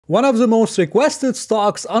One of the most requested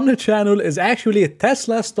stocks on the channel is actually a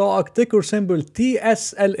Tesla stock, ticker symbol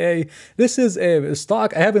TSLA. This is a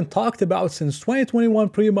stock I haven't talked about since 2021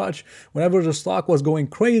 pretty much. Whenever the stock was going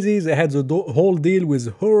crazy, they had the whole deal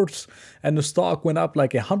with Hertz and the stock went up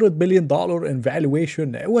like $100 billion in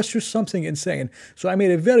valuation. It was just something insane. So I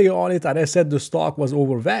made a video on it and I said the stock was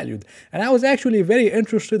overvalued. And I was actually very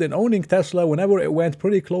interested in owning Tesla whenever it went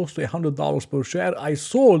pretty close to $100 per share. I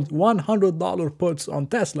sold $100 puts on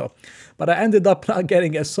Tesla. But I ended up not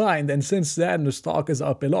getting assigned, and since then the stock is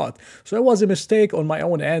up a lot. So it was a mistake on my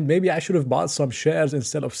own end. Maybe I should have bought some shares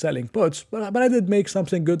instead of selling puts, but I did make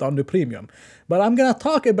something good on the premium. But I'm gonna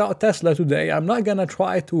talk about Tesla today. I'm not gonna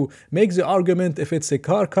try to make the argument if it's a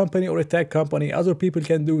car company or a tech company. Other people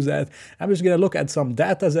can do that. I'm just gonna look at some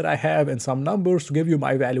data that I have and some numbers to give you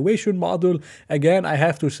my valuation model. Again, I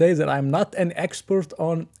have to say that I'm not an expert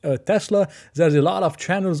on Tesla. There's a lot of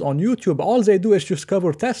channels on YouTube. All they do is just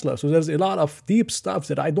cover Tesla. So there's a lot of deep stuff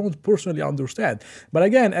that I don't personally understand. But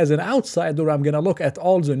again, as an outsider, I'm going to look at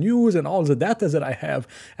all the news and all the data that I have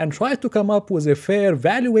and try to come up with a fair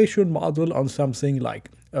valuation model on something like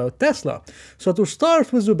Tesla. So to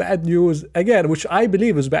start with the bad news, again, which I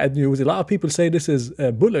believe is bad news, a lot of people say this is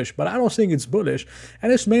bullish, but I don't think it's bullish.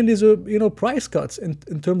 And it's mainly the price cuts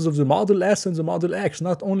in terms of the Model S and the Model X,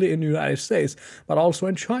 not only in the United States, but also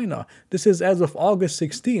in China. This is as of August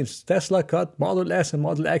 16th. Tesla cut Model S and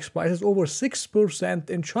Model X prices over 6%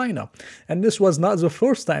 in China. And this was not the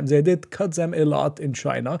first time. They did cut them a lot in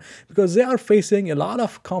China because they are facing a lot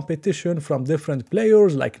of competition from different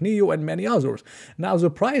players like NIO and many others. Now,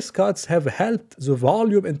 the price cuts have helped the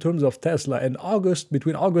volume in terms of Tesla in August,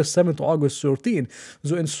 between August 7 to August 13.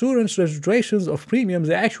 The insurance registrations of premiums,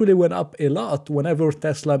 they actually went up a lot whenever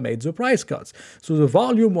Tesla made the price cuts. So the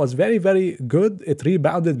volume was very, very good. It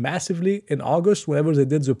rebounded massively in August whenever they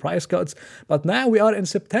did the price cuts. But now we are in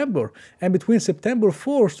September. And between September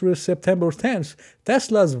 4th to September 10th,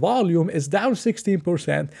 Tesla's volume is down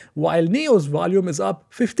 16%, while NIO's volume is up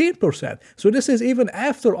 15%. So this is even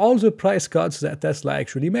after all the price cuts that Tesla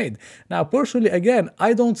actually made. Now, personally, again,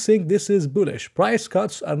 I don't think this is bullish. Price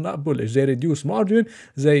cuts are not bullish. They reduce margin.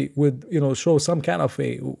 They would, show some kind of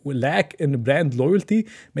a lack in brand loyalty.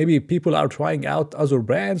 Maybe people are trying out other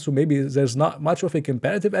brands, so maybe there's not much of a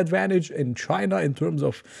competitive advantage in China in terms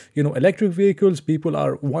of, electric vehicles. People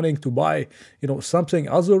are wanting to buy, something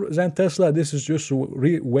other than Tesla. This is just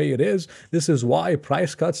the way it is. This is why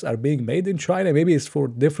price cuts are being made in China. Maybe it's for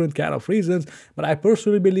different kind of reasons, but I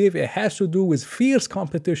personally believe it has to do with fierce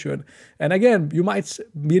competition. And again, you might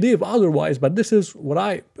believe otherwise, but this is what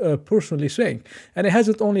I personally think. And it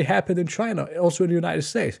hasn't only happened in China, also in the United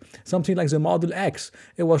States. Something like the Model X,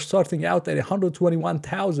 it was starting out at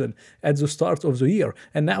 121,000 at the start of the year,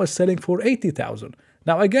 and now it's selling for 80,000.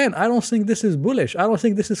 Now, again, I don't think this is bullish. I don't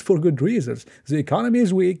think this is for good reasons. The economy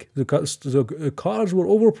is weak. The cars were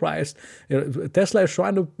overpriced. Tesla is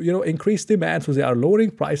trying to, increase demand, so they are lowering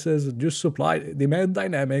prices, just supply-demand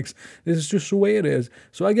dynamics. This is just the way it is.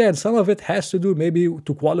 So, again, some of it has to do maybe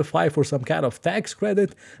to qualify for some kind of tax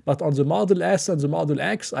credit. But on the Model S and the Model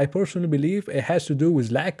X, I personally believe it has to do with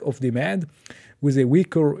lack of demand, with a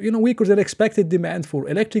weaker than expected demand for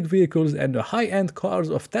electric vehicles and the high-end cars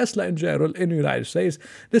of Tesla in general in the United States.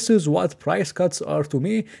 This is what price cuts are to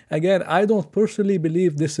me. Again, I don't personally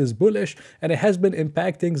believe this is bullish, and it has been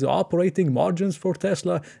impacting the operating margins for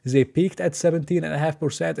Tesla. They peaked at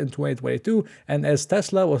 17.5% in 2022, and as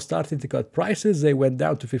Tesla was starting to cut prices, they went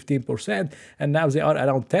down to 15%, and now they are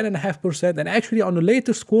around 10.5%, and actually on the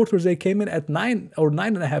latest quarter, they came in at 9 or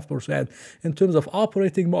 9.5% in terms of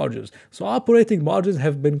operating margins. So operating margins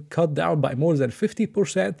have been cut down by more than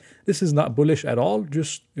 50%. This is not bullish at all,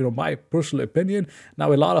 just my personal opinion.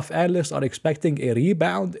 Now, a lot of analysts are expecting a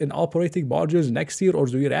rebound in operating margins next year or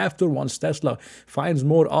the year after once Tesla finds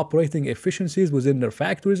more operating efficiencies within their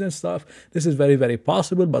factories and stuff. This is very, very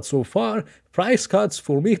possible, but so far, price cuts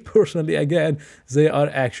for me personally, again, they are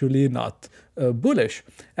actually not bullish.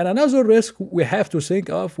 And another risk we have to think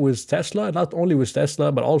of with Tesla, not only with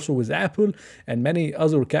Tesla, but also with Apple and many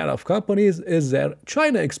other kind of companies, is their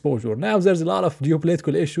China exposure. Now, there's a lot of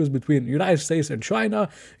geopolitical issues between the United States and China.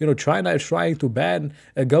 China is trying to ban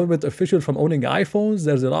a government official from owning iPhones.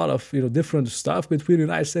 There's a lot of, different stuff between the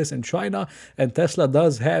United States and China. And Tesla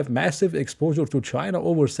does have massive exposure to China,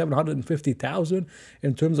 over 750,000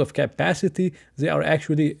 in terms of capacity. facility. They are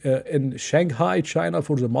actually in Shanghai, China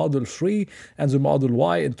for the Model 3 and the Model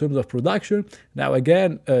Y in terms of production. Now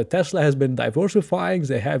again, Tesla has been diversifying.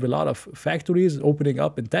 They have a lot of factories opening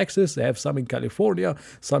up in Texas. They have some in California,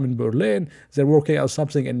 some in Berlin. They're working on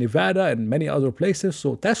something in Nevada and many other places.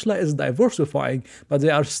 So Tesla is diversifying, but they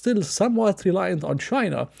are still somewhat reliant on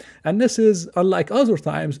China. And this is, unlike other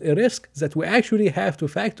times, a risk that we actually have to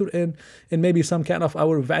factor in maybe some kind of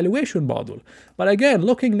our valuation model. But again,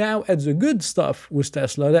 looking now at the good stuff with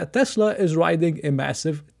Tesla, that Tesla is riding a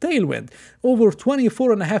massive tailwind. Over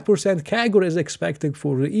 24.5% CAGR is expected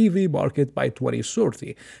for the EV market by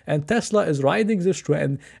 2030. And Tesla is riding this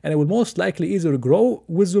trend, and it will most likely either grow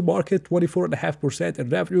with the market 24.5% in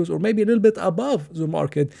revenues, or maybe a little bit above the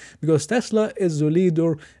market, because Tesla is the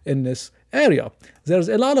leader in this area. There's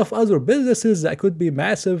a lot of other businesses that could be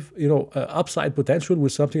massive, upside potential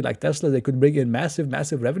with something like Tesla. They could bring in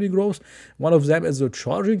massive revenue growth. One of them is the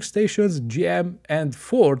charging stations. GM and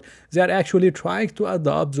Ford, they are actually trying to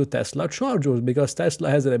adopt the Tesla chargers, because Tesla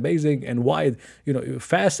has an amazing and wide,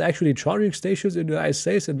 fast actually charging stations in the United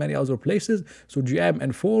States and many other places. So GM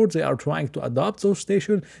and Ford, they are trying to adopt those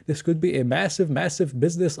stations. This could be a massive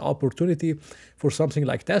business opportunity for something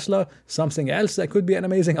like Tesla. Something else that could be an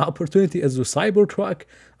amazing opportunity is the Cybertruck.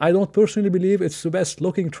 I don't personally believe it's the best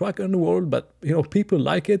looking truck in the world, but people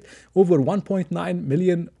like it. Over 1.9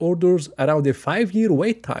 million orders, around a 5-year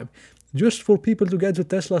wait time just for people to get the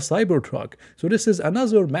Tesla Cybertruck. So this is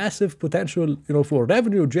another massive potential, for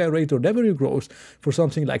revenue generator, revenue growth for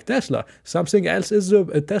something like Tesla. Something else is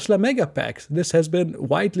the Tesla Megapacks. This has been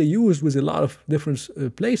widely used with a lot of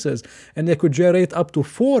different places, and they could generate up to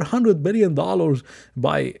 $400 billion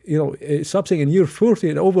by, something in year 30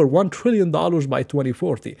 and over $1 trillion by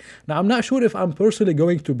 2040. Now, I'm not sure if I'm personally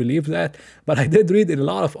going to believe that, but I did read in a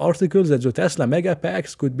lot of articles that the Tesla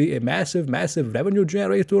Megapacks could be a massive revenue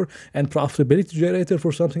generator and profitability generator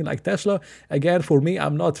for something like Tesla. Again, for me,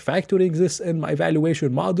 I'm not factoring this in my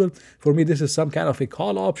valuation model. For me, this is some kind of a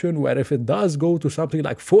call option where if it does go to something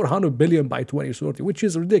like 400 billion by 2030, which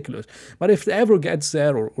is ridiculous, but if it ever gets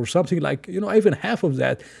there, or something like, even half of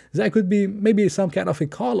that, that could be maybe some kind of a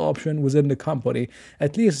call option within the company.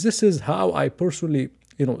 At least this is how I personally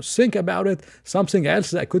think about it. Something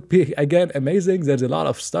else that could be, again, amazing, there's a lot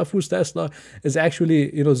of stuff with Tesla, is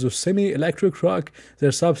actually, the semi-electric truck.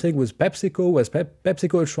 There's something with PepsiCo, as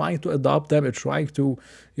PepsiCo is trying to adopt them, it's trying to,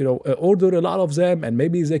 order a lot of them, and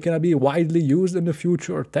maybe they can be widely used in the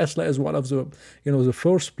future. Tesla is one of the, the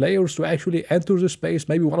first players to actually enter the space,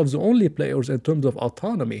 maybe one of the only players in terms of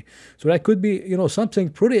autonomy. So that could be, something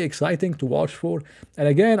pretty exciting to watch for. And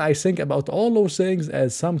again, I think about all those things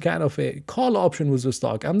as some kind of a call option with the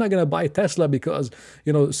stock. I'm not going to buy Tesla because,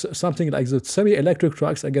 something like the semi-electric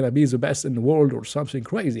trucks are going to be the best in the world or something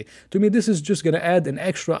crazy. To me, this is just going to add an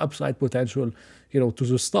extra upside potential, to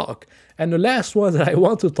the stock. And the last one that I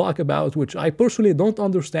want to talk about, which I personally don't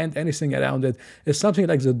understand anything around it, is something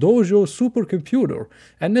like the Dojo supercomputer.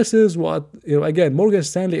 And this is what, again, Morgan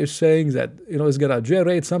Stanley is saying that, is going to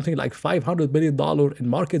generate something like $500 billion in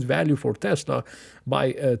market value for Tesla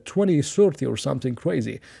by 2030 or something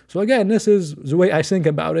crazy. So again, this is the way I think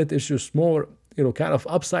about it. It's just more, kind of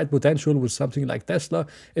upside potential with something like Tesla.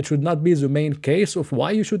 It should not be the main case of why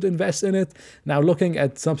you should invest in it. Now, looking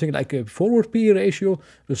at something like a forward PE ratio,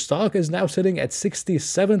 the stock is now sitting at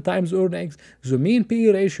 67 times earnings. The mean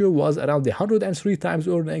PE ratio was around 103 times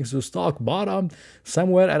earnings. The stock bottomed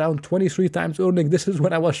somewhere around 23 times earnings. This is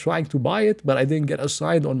when I was trying to buy it, but I didn't get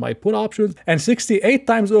assigned on my put options. And 68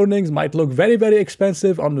 times earnings might look very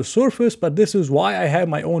expensive on the surface, but this is why I have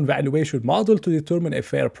my own valuation model to determine a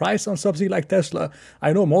fair price on something like Tesla.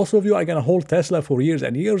 I know most of you are going to hold Tesla for years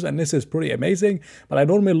and years, and this is pretty amazing, but I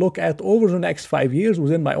normally look at over the next 5 years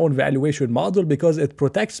within my own valuation model, because it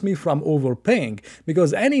protects me from overpaying.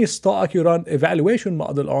 Because any stock you run a valuation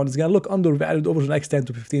model on is going to look undervalued over the next 10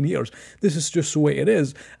 to 15 years. This is just the way it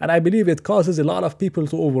is, and I believe it causes a lot of people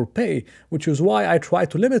to overpay, which is why I try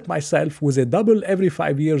to limit myself with a double every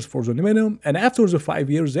 5 years for the minimum, and after the 5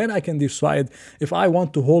 years, then I can decide if I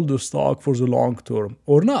want to hold the stock for the long term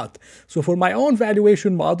or not. So for my own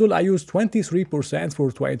valuation model, I use 23%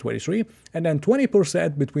 for 2023 and then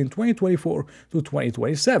 20% between 2024 to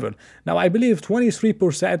 2027. Now, I believe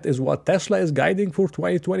 23% is what Tesla is guiding for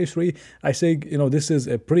 2023. I think, this is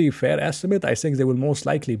a pretty fair estimate. I think they will most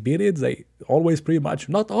likely beat it. They always pretty much,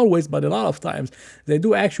 not always, but a lot of times, they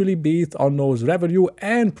do actually beat on those revenue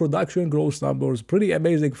and production growth numbers. Pretty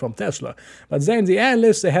amazing from Tesla. But then the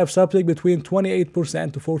analysts, they have something between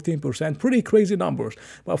 28% to 14%, pretty crazy numbers.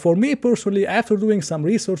 But for me personally, personally, after doing some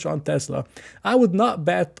research on Tesla, I would not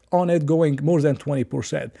bet on it going more than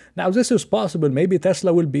 20%. Now, this is possible. Maybe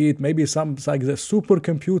Tesla will beat, maybe some like the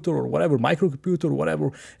supercomputer or whatever, microcomputer or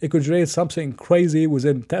whatever, it could generate something crazy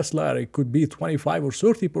within Tesla. It could be 25 or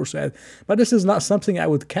 30%. But this is not something I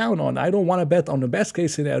would count on. I don't want to bet on the best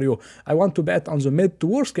case scenario. I want to bet on the mid to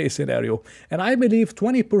worst case scenario. And I believe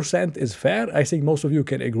 20% is fair. I think most of you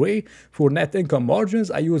can agree. For net income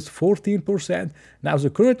margins, I used 14%. Now, the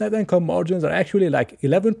current net income margins are actually like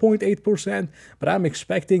 11.8%, but I'm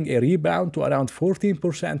expecting a rebound to around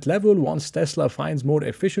 14% level once Tesla finds more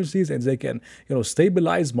efficiencies and they can,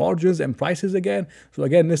 stabilize margins and prices again. So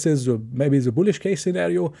again, this is maybe the bullish case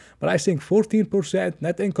scenario, but I think 14%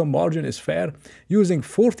 net income margin is fair. Using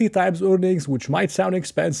 40 times earnings, which might sound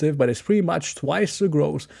expensive, but it's pretty much twice the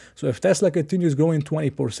growth. So if Tesla continues growing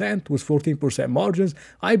 20% with 14% margins,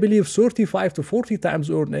 I believe 35 to 40 times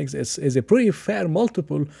earnings is a pretty fair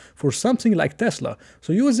multiple for something like Tesla.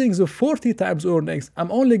 So using the 40 times earnings,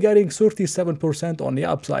 I'm only getting 37% on the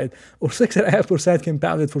upside, or 6.5%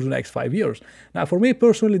 compounded for the next 5 years. Now, for me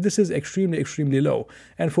personally, this is extremely, extremely low.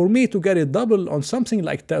 And for me to get a double on something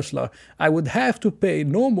like Tesla, I would have to pay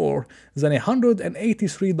no more than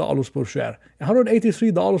 $183 per share.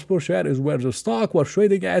 $183 per share is where the stock was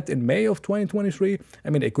trading at in May of 2023. I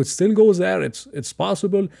mean, it could still go there. It's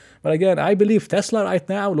possible. But again, I believe Tesla right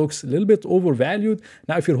now looks a little bit overvalued.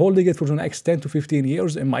 Now, if you're holding it for the next 10 to 15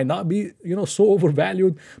 years, it might not be, so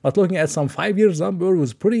overvalued. But looking at some 5 years number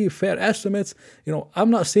with pretty fair estimates, I'm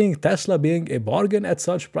not seeing Tesla being a bargain at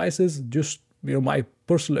such prices, just my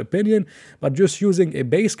personal opinion, but just using a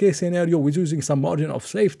base case scenario with using some margin of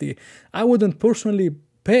safety, I wouldn't personally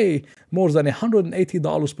pay more than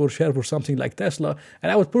 $180 per share for something like Tesla,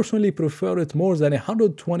 and I would personally prefer it more than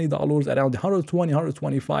 $120, around 120,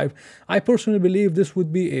 125. I personally believe this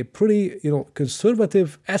would be a pretty,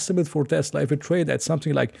 conservative estimate for Tesla. If it trade at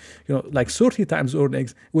something like, like 30 times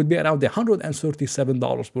earnings, it would be around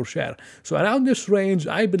 $137 per share. So around this range,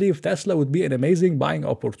 I believe Tesla would be an amazing buying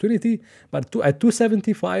opportunity, but at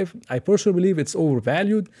 275, I personally believe it's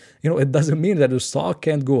overvalued. It doesn't mean that the stock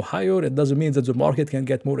can't go higher. It doesn't mean that the market can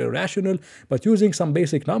get more irrational, but using some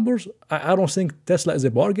basic numbers, I don't think Tesla is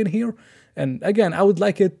a bargain here. And again, I would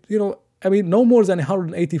like it, no more than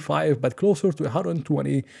 185, but closer to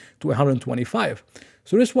 120 to 125.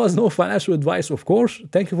 So this was no financial advice, of course.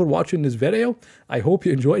 Thank you for watching this video. I hope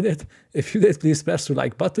you enjoyed it. If you did, please press the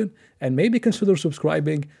like button and maybe consider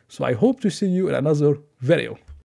subscribing. So I hope to see you in another video.